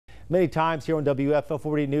Many times here on WFL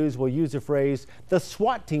 48 News, we'll use the phrase, the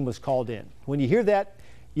SWAT team was called in. When you hear that,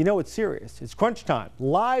 you know it's serious. It's crunch time.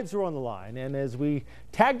 Lives are on the line. And as we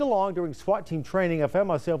tagged along during SWAT team training, I found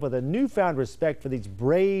myself with a newfound respect for these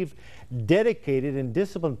brave, dedicated, and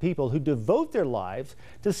disciplined people who devote their lives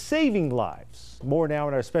to saving lives. More now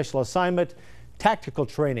in our special assignment, tactical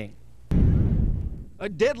training. A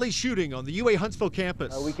deadly shooting on the UA Huntsville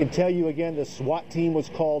campus. We can tell you again, the SWAT team was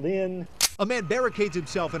called in. A man barricades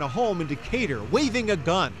himself in a home in Decatur, waving a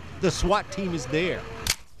gun. The SWAT team is there.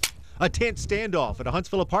 A tense standoff at a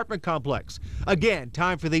Huntsville apartment complex. Again,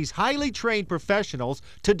 time for these highly trained professionals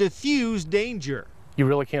to defuse danger. You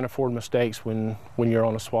really can't afford mistakes when you're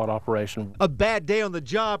on a SWAT operation. A bad day on the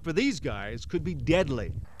job for these guys could be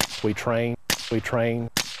deadly. We train, and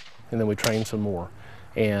then we train some more.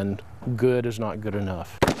 And good is not good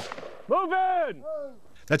enough. Move in!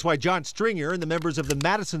 That's why John Stringer and the members of the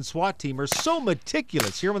Madison SWAT team are so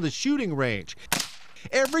meticulous here on the shooting range.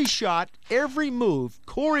 Every shot, every move,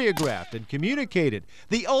 choreographed and communicated.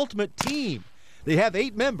 The ultimate team. They have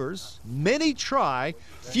 8 members. Many try.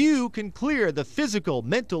 Few can clear the physical,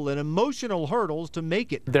 mental, and emotional hurdles to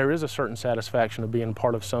make it. There is a certain satisfaction of being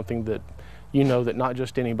part of something that you know that not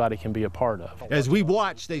just anybody can be a part of. As we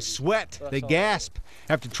watch, they sweat, they gasp.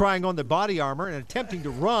 After trying on their body armor and attempting to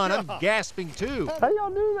run, I'm gasping too. How y'all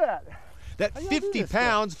do that? That 50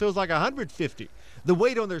 pounds feels like 150. The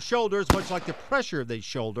weight on their shoulders, much like the pressure they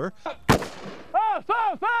shoulder.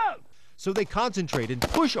 So they concentrate and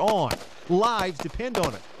push on. Lives depend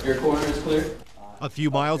on it. Your corner is clear. A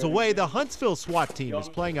few miles away, the Huntsville SWAT team is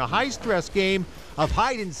playing a high-stress game of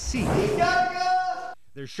hide and seek.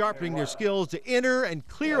 They're sharpening their skills to enter and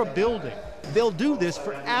clear a building. They'll do this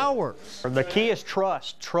for hours. The key is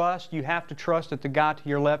trust. Trust. You have to trust that the guy to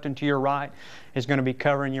your left and to your right is going to be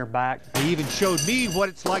covering your back. They even showed me what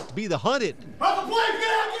it's like to be the hunted.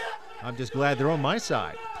 I'm just glad they're on my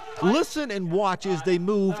side. Listen and watch as they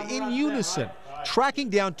move in unison, tracking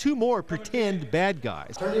down 2 more pretend bad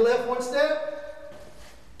guys. Turn your left 1 step.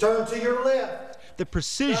 Turn to your left. The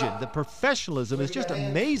precision, the professionalism is just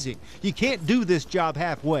amazing. You can't do this job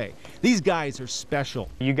halfway. These guys are special.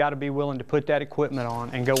 You got to be willing to put that equipment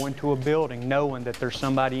on and go into a building knowing that there's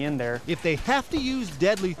somebody in there. If they have to use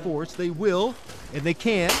deadly force, they will, and they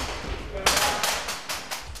can.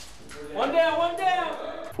 One down, one down.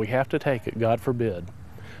 If we have to take it, God forbid,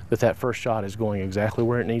 that first shot is going exactly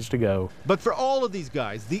where it needs to go. But for all of these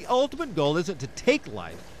guys, the ultimate goal isn't to take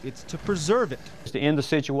life, it's to preserve it. To end the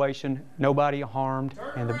situation, nobody harmed,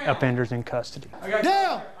 and the offender's in custody.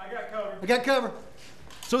 Down! I got cover.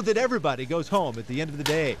 So that everybody goes home at the end of the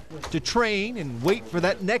day to train and wait for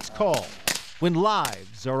that next call when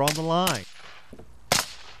lives are on the line.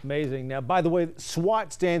 Amazing. Now, by the way,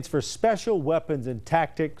 SWAT stands for Special Weapons and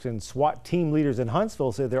Tactics, and SWAT team leaders in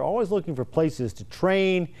Huntsville say they're always looking for places to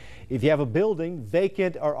train. If you have a building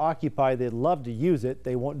vacant or occupied, they'd love to use it.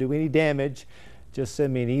 They won't do any damage. Just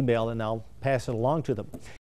send me an email and I'll pass it along to them.